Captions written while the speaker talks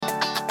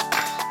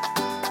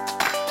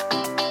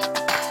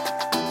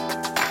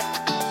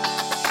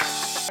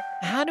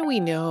we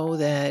know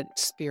that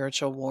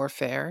spiritual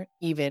warfare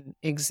even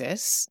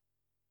exists?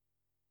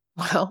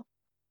 Well,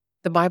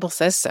 the Bible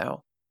says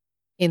so.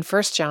 In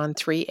 1 John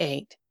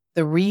 3:8,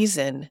 the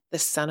reason the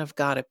Son of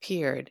God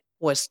appeared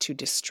was to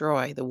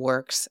destroy the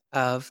works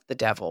of the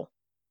devil.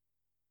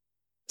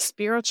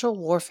 Spiritual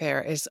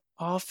warfare is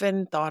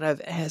often thought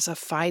of as a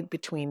fight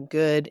between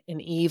good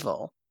and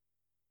evil.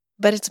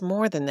 But it's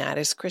more than that.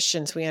 As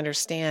Christians, we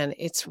understand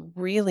it's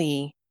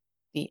really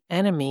the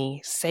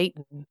enemy,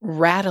 Satan,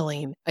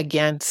 rattling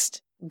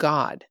against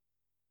God.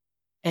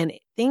 And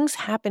things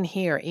happen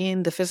here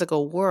in the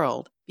physical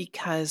world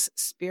because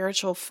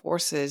spiritual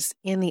forces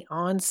in the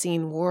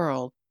unseen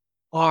world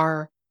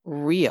are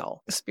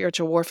real.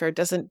 Spiritual warfare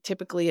doesn't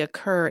typically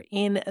occur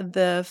in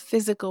the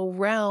physical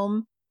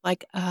realm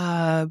like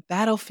a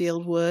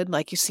battlefield would,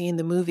 like you see in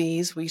the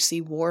movies, we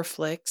see war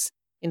flicks.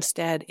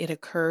 Instead, it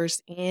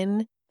occurs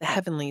in the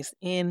heavenlies,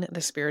 in the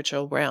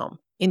spiritual realm.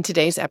 In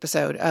today's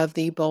episode of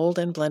the Bold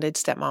and Blended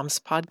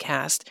Stepmoms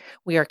podcast,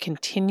 we are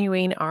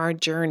continuing our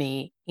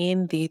journey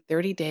in the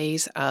 30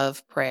 days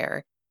of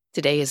prayer.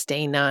 Today is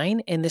day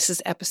 9, and this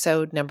is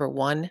episode number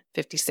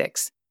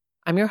 156.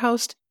 I'm your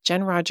host,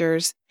 Jen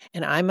Rogers,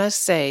 and I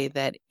must say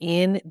that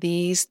in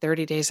these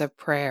 30 days of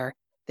prayer,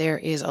 there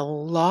is a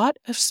lot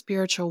of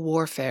spiritual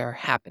warfare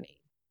happening.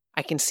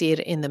 I can see it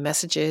in the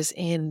messages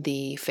in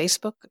the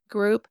Facebook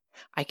group.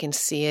 I can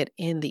see it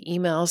in the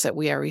emails that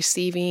we are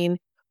receiving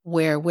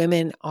where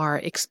women are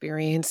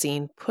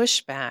experiencing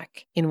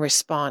pushback in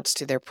response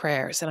to their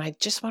prayers. And I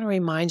just want to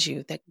remind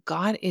you that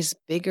God is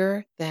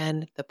bigger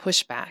than the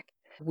pushback.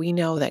 We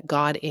know that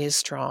God is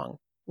strong.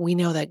 We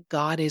know that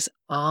God is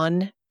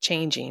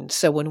unchanging.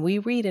 So when we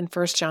read in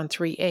 1 John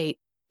 3:8,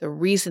 the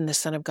reason the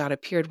Son of God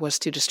appeared was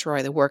to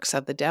destroy the works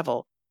of the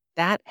devil,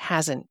 that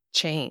hasn't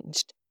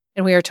changed.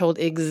 And we are told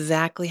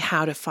exactly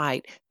how to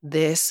fight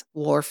this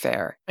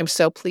warfare. I'm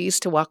so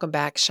pleased to welcome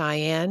back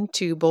Cheyenne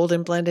to Bold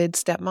and Blended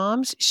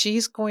Stepmoms.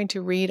 She's going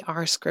to read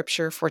our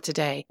scripture for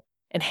today.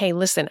 And hey,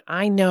 listen,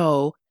 I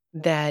know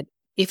that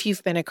if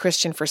you've been a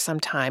Christian for some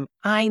time,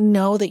 I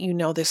know that you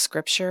know this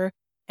scripture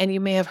and you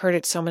may have heard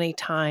it so many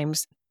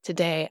times.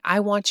 Today, I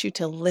want you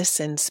to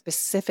listen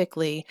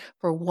specifically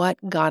for what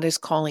God is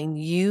calling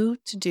you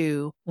to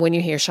do when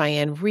you hear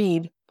Cheyenne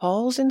read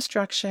Paul's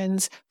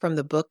instructions from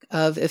the book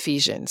of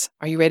Ephesians.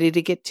 Are you ready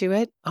to get to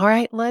it? All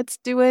right, let's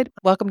do it.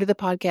 Welcome to the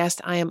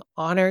podcast. I am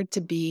honored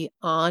to be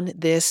on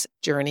this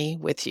journey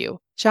with you.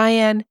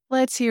 Cheyenne,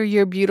 let's hear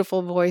your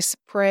beautiful voice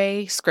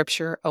pray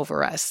scripture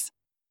over us.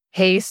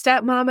 Hey,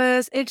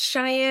 stepmamas, it's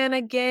Cheyenne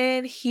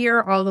again,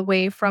 here all the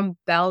way from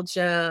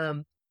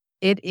Belgium.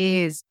 It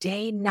is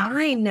day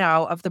 9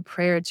 now of the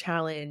prayer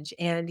challenge.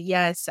 And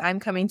yes, I'm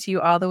coming to you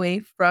all the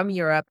way from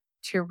Europe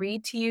to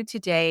read to you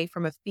today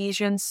from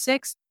Ephesians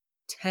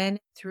 6:10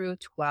 through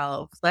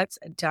 12. Let's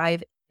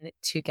dive in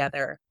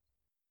together.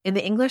 In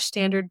the English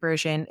Standard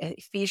Version,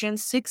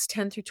 Ephesians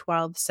 6:10 through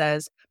 12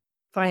 says,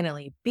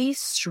 "Finally, be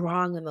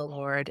strong in the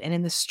Lord and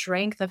in the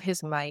strength of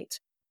his might.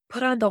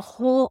 Put on the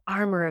whole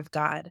armor of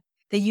God,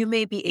 that you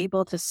may be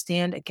able to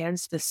stand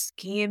against the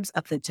schemes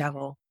of the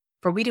devil.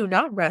 For we do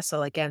not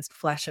wrestle against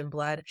flesh and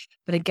blood,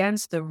 but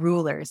against the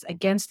rulers,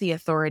 against the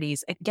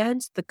authorities,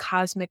 against the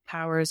cosmic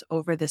powers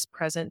over this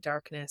present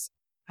darkness,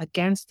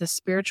 against the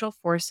spiritual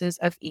forces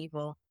of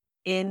evil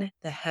in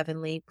the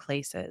heavenly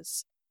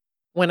places."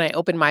 When I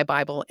open my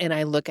Bible and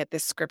I look at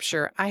this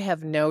scripture, I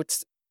have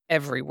notes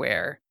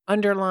everywhere.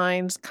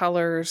 Underlines,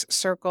 colors,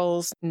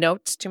 circles,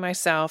 notes to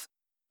myself,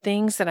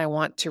 things that I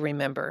want to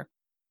remember.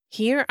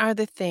 Here are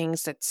the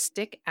things that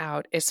stick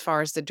out as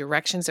far as the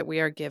directions that we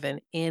are given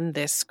in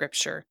this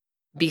scripture.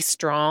 Be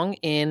strong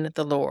in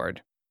the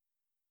Lord.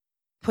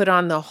 Put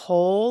on the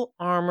whole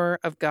armor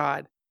of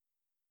God.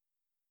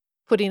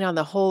 Putting on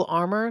the whole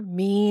armor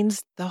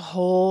means the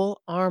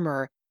whole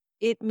armor.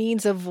 It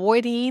means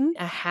avoiding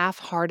a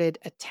half-hearted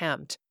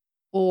attempt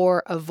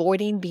or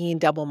avoiding being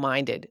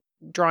double-minded,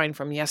 drawing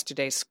from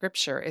yesterday's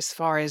scripture as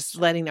far as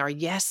letting our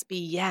yes be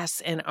yes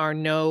and our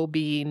no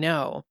be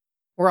no.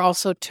 We're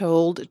also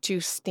told to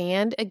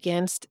stand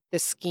against the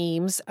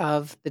schemes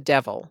of the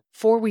devil,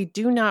 for we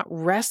do not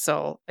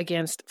wrestle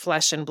against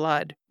flesh and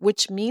blood,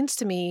 which means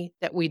to me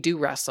that we do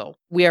wrestle.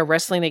 We are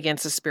wrestling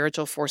against the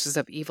spiritual forces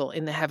of evil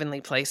in the heavenly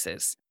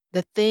places.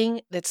 The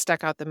thing that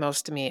stuck out the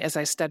most to me as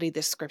I studied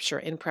this scripture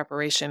in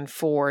preparation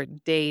for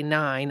day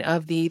 9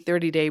 of the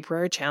 30-day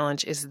prayer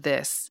challenge is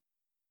this: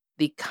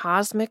 the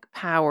cosmic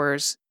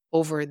powers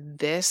over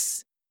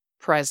this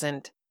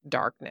present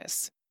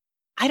darkness.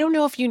 I don't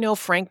know if you know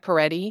Frank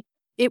Peretti.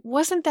 It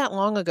wasn't that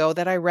long ago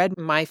that I read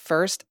my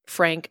first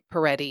Frank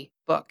Peretti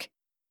book.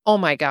 Oh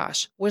my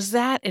gosh, was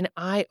that an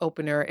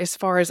eye-opener as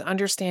far as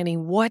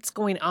understanding what's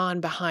going on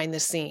behind the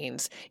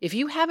scenes? If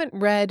you haven't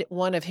read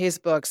one of his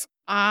books,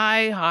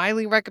 I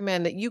highly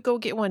recommend that you go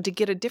get one to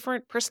get a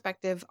different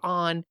perspective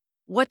on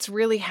what's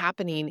really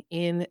happening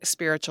in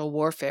spiritual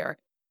warfare.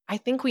 I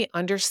think we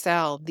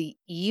undersell the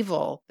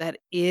evil that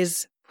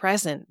is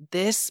present,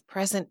 this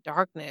present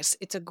darkness.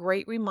 It's a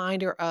great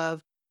reminder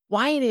of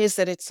why it is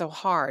that it's so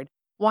hard,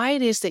 why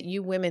it is that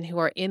you women who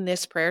are in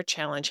this prayer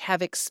challenge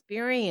have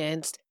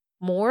experienced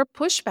more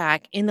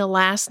pushback in the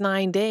last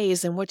 9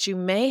 days than what you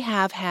may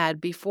have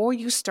had before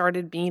you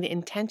started being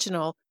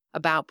intentional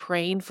about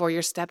praying for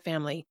your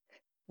stepfamily.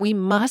 We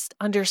must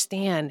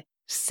understand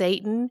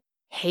Satan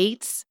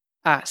hates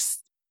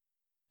us.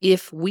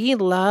 If we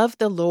love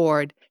the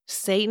Lord,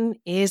 Satan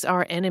is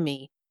our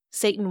enemy.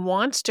 Satan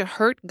wants to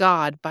hurt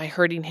God by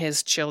hurting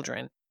his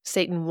children.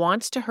 Satan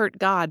wants to hurt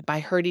God by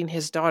hurting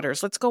his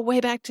daughters. Let's go way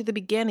back to the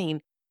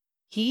beginning.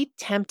 He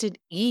tempted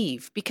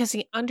Eve because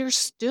he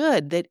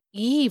understood that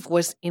Eve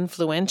was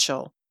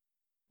influential.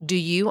 Do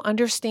you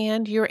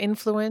understand your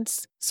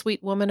influence,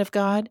 sweet woman of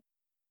God?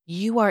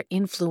 You are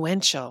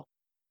influential.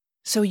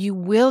 So you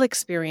will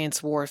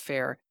experience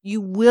warfare.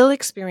 You will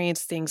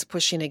experience things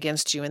pushing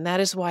against you. And that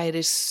is why it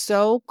is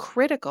so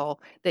critical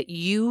that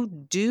you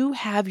do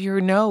have your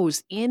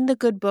nose in the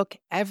good book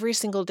every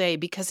single day,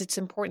 because it's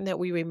important that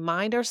we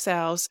remind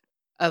ourselves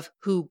of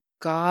who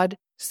God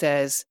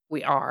says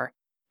we are.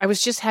 I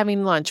was just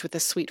having lunch with a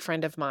sweet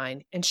friend of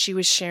mine, and she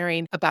was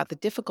sharing about the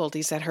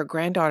difficulties that her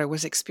granddaughter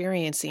was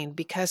experiencing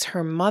because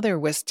her mother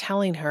was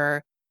telling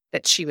her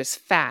that she was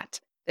fat,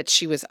 that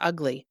she was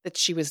ugly, that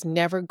she was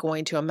never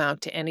going to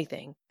amount to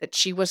anything, that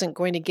she wasn't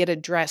going to get a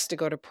dress to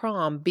go to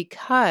prom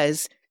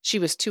because she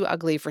was too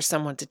ugly for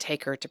someone to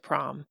take her to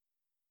prom.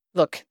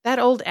 Look, that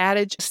old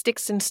adage,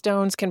 sticks and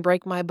stones can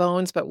break my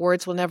bones, but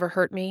words will never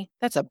hurt me,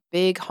 that's a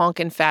big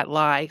honkin' fat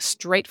lie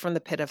straight from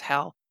the pit of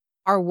hell.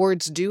 Our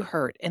words do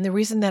hurt, and the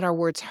reason that our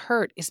words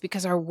hurt is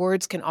because our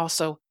words can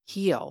also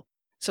heal.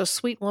 So,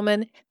 sweet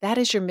woman, that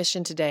is your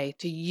mission today,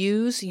 to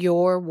use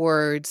your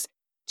words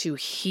to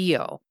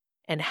heal.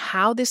 And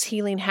how this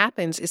healing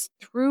happens is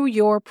through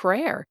your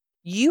prayer.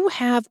 You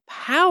have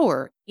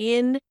power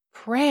in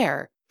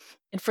prayer.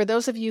 And for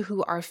those of you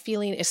who are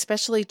feeling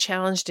especially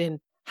challenged in,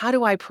 how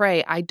do I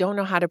pray? I don't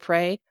know how to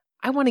pray.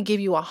 I want to give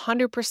you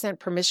 100%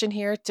 permission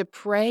here to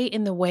pray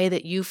in the way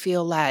that you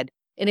feel led.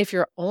 And if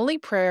your only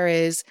prayer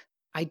is,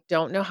 I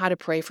don't know how to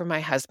pray for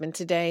my husband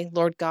today,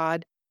 Lord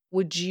God,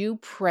 would you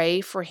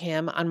pray for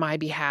him on my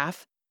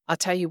behalf? I'll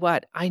tell you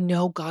what, I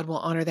know God will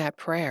honor that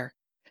prayer.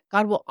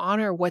 God will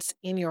honor what's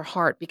in your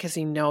heart because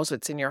he knows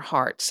what's in your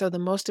heart. So the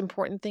most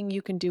important thing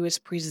you can do is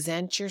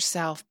present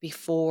yourself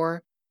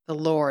before the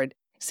Lord,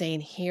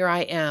 saying, here I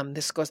am.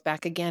 This goes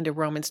back again to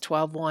Romans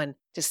 12:1,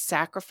 to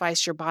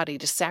sacrifice your body,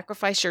 to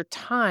sacrifice your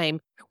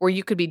time where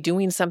you could be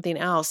doing something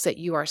else, that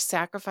you are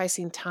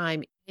sacrificing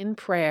time in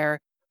prayer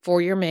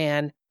for your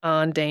man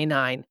on day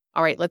 9.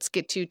 All right, let's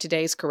get to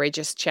today's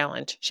courageous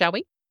challenge, shall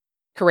we?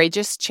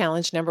 Courageous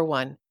challenge number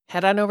 1.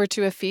 Head on over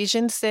to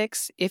Ephesians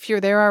 6. If you're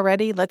there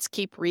already, let's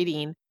keep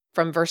reading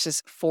from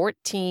verses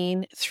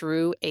 14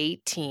 through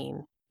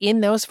 18. In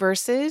those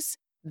verses,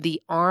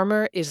 the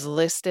armor is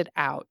listed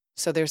out.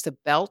 So there's the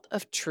belt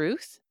of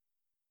truth.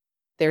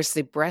 There's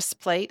the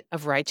breastplate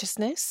of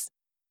righteousness.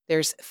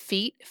 There's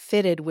feet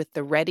fitted with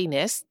the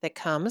readiness that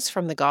comes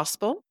from the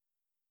gospel.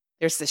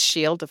 There's the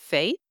shield of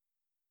faith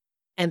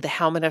and the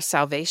helmet of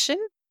salvation.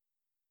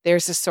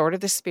 There's the sword of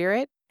the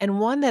Spirit. And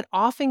one that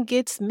often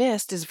gets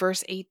missed is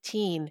verse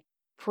 18,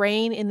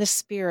 praying in the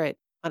Spirit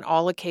on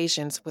all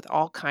occasions with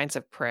all kinds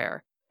of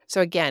prayer. So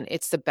again,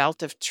 it's the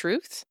belt of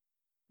truth,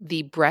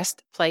 the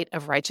breastplate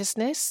of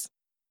righteousness,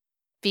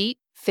 feet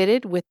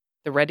fitted with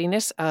the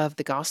readiness of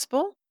the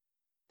gospel,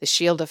 the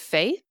shield of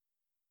faith,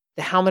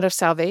 the helmet of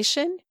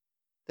salvation,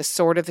 the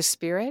sword of the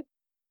Spirit,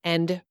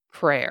 and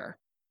prayer.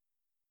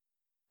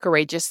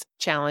 Courageous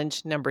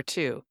challenge number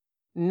 2.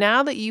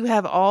 Now that you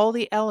have all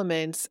the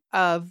elements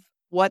of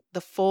what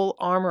the full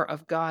armor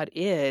of God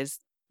is,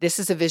 this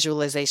is a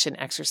visualization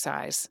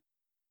exercise.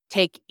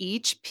 Take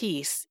each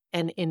piece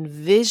and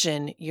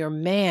envision your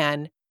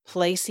man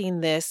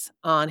placing this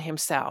on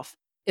himself.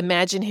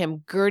 Imagine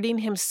him girding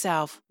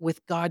himself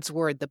with God's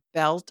word, the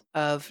belt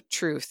of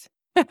truth.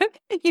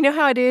 You know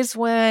how it is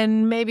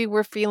when maybe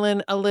we're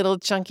feeling a little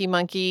chunky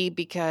monkey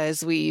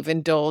because we've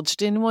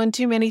indulged in one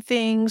too many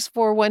things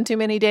for one too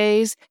many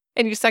days,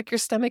 and you suck your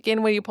stomach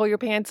in when you pull your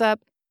pants up?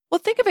 Well,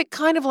 think of it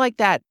kind of like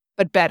that,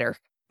 but better.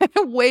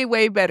 Way,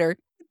 way better.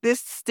 This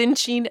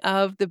cinching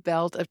of the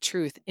belt of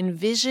truth.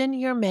 Envision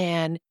your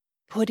man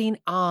putting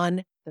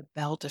on the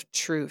belt of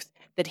truth,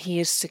 that he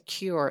is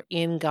secure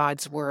in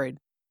God's word.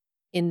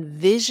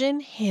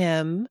 Envision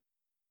him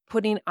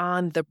putting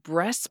on the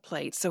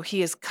breastplate, so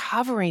he is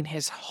covering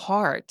his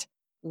heart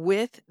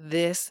with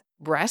this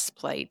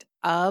breastplate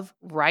of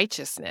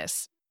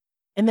righteousness.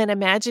 And then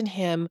imagine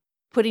him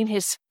putting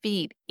his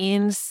feet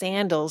in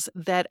sandals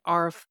that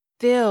are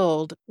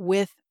filled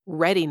with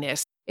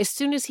readiness. As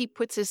soon as he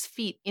puts his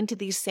feet into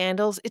these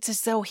sandals, it's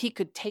as though he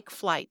could take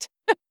flight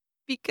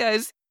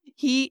because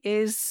he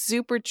is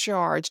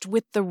supercharged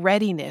with the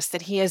readiness,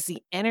 that he has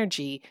the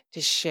energy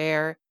to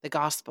share the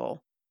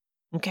gospel.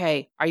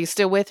 Okay, are you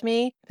still with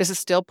me? This is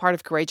still part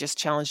of Courageous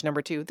Challenge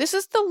number 2. This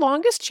is the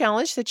longest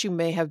challenge that you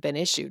may have been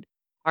issued.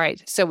 All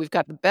right, so we've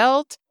got the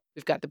belt,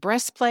 we've got the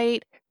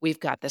breastplate,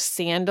 we've got the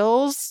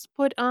sandals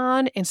put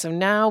on, and so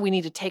now we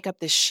need to take up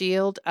the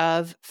shield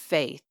of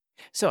faith.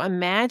 So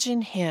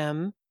imagine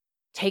him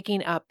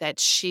taking up that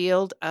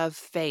shield of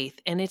faith.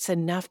 And it's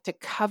enough to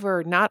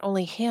cover not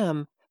only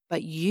him,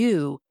 but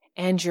you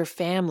and your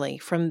family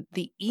from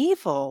the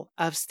evil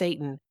of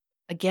Satan.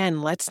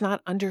 Again, let's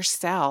not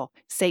undersell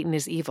Satan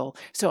is evil.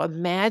 So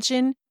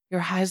imagine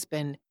your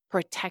husband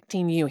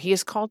protecting you. He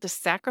is called to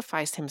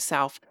sacrifice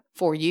himself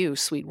for you,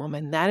 sweet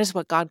woman. That is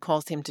what God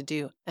calls him to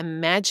do.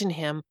 Imagine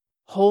him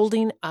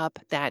holding up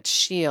that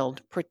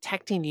shield,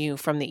 protecting you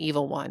from the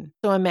evil one.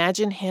 So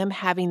imagine him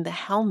having the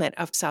helmet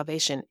of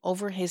salvation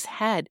over his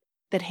head,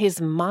 that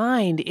his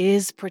mind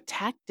is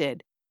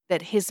protected,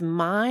 that his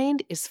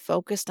mind is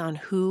focused on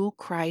who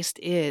Christ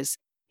is.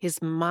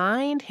 His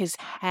mind, his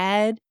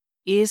head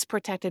is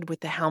protected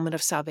with the helmet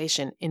of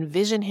salvation.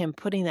 Envision him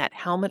putting that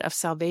helmet of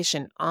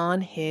salvation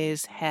on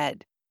his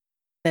head.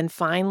 Then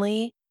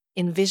finally,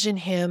 envision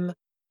him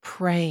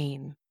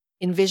praying.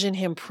 Envision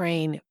him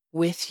praying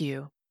with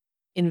you.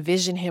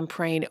 Envision him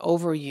praying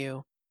over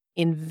you.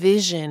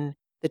 Envision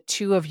the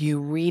two of you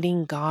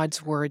reading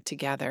God's word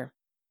together.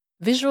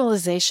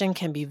 Visualization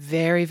can be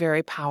very,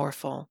 very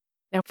powerful.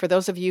 Now, for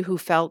those of you who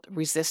felt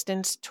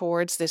resistance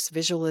towards this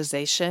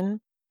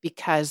visualization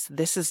because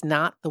this is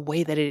not the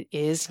way that it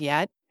is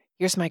yet,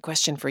 here's my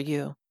question for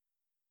you.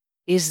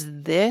 Is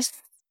this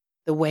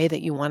the way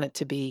that you want it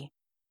to be?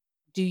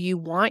 Do you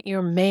want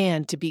your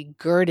man to be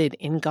girded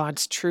in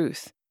God's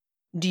truth?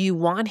 Do you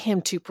want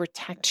him to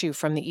protect you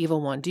from the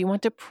evil one? Do you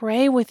want to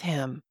pray with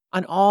him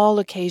on all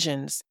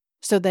occasions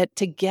so that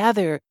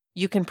together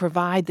you can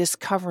provide this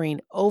covering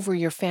over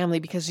your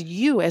family? Because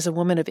you, as a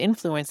woman of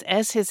influence,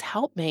 as his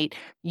helpmate,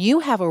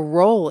 you have a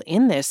role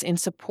in this, in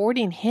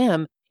supporting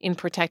him in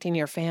protecting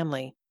your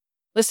family.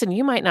 Listen,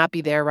 you might not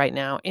be there right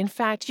now. In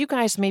fact, you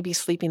guys may be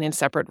sleeping in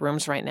separate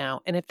rooms right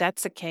now. And if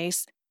that's the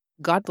case,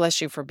 God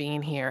bless you for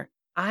being here.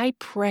 I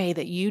pray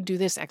that you do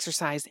this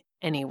exercise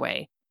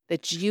anyway,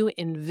 that you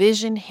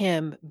envision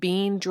him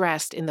being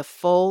dressed in the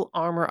full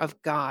armor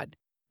of God,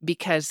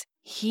 because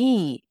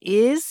he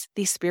is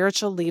the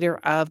spiritual leader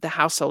of the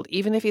household.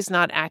 Even if he's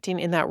not acting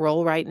in that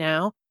role right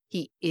now,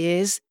 he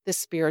is the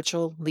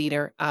spiritual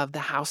leader of the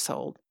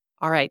household.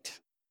 All right,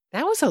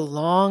 that was a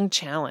long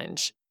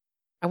challenge.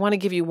 I want to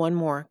give you one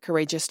more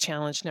courageous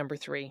challenge, number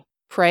 3.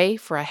 Pray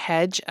for a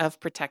hedge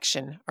of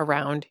protection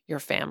around your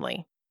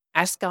family.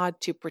 Ask God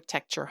to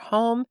protect your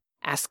home.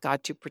 Ask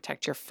God to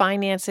protect your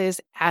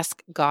finances.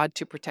 Ask God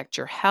to protect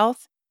your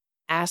health.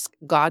 Ask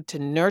God to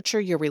nurture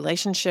your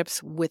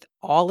relationships with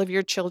all of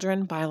your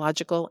children,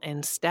 biological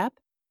and step.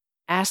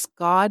 Ask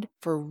God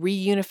for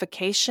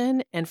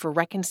reunification and for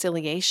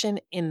reconciliation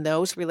in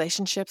those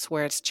relationships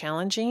where it's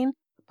challenging,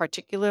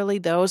 particularly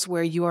those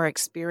where you are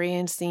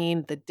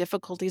experiencing the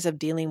difficulties of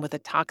dealing with a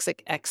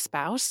toxic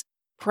ex-spouse.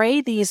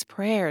 Pray these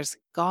prayers.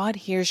 God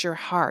hears your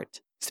heart.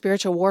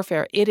 Spiritual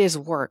warfare, it is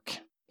work.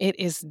 It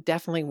is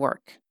definitely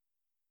work.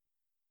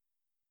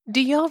 Do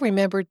you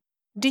remember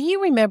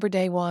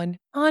day one?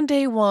 On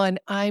day one,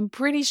 I'm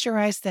pretty sure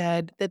I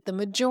said that the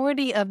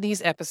majority of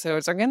these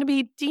episodes are going to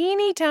be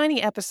teeny tiny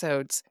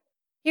episodes.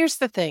 Here's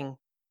the thing.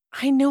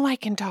 I know I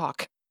can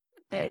talk,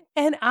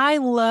 and I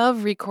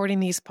love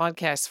recording these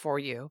podcasts for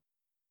you.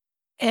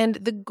 And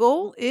the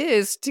goal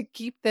is to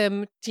keep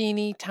them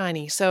teeny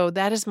tiny. So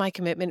that is my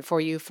commitment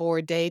for you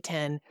for day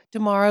 10.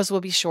 Tomorrow's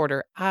will be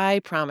shorter,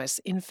 I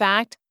promise. In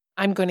fact,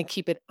 I'm going to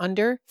keep it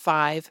under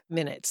 5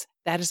 minutes.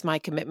 That is my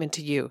commitment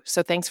to you.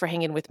 So thanks for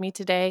hanging with me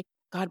today.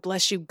 God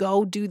bless you.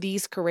 Go do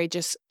these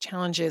courageous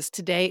challenges.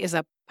 Today is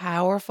a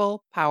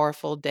powerful,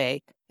 powerful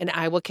day, and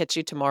I will catch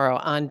you tomorrow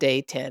on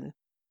day 10.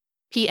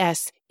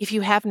 P.S. If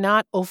you have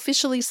not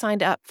officially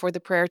signed up for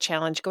the prayer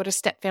challenge, go to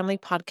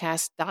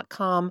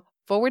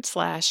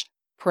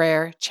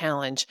stepfamilypodcast.com/prayer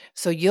challenge.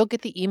 So you'll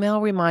get the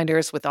email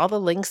reminders with all the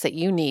links that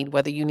you need,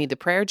 whether you need the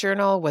prayer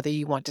journal, whether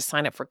you want to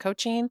sign up for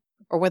coaching,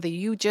 or whether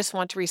you just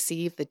want to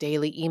receive the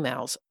daily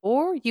emails,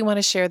 or you want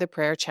to share the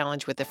prayer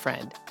challenge with a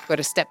friend. Go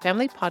to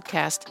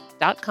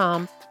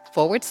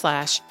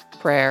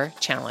stepfamilypodcast.com/prayer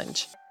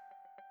challenge.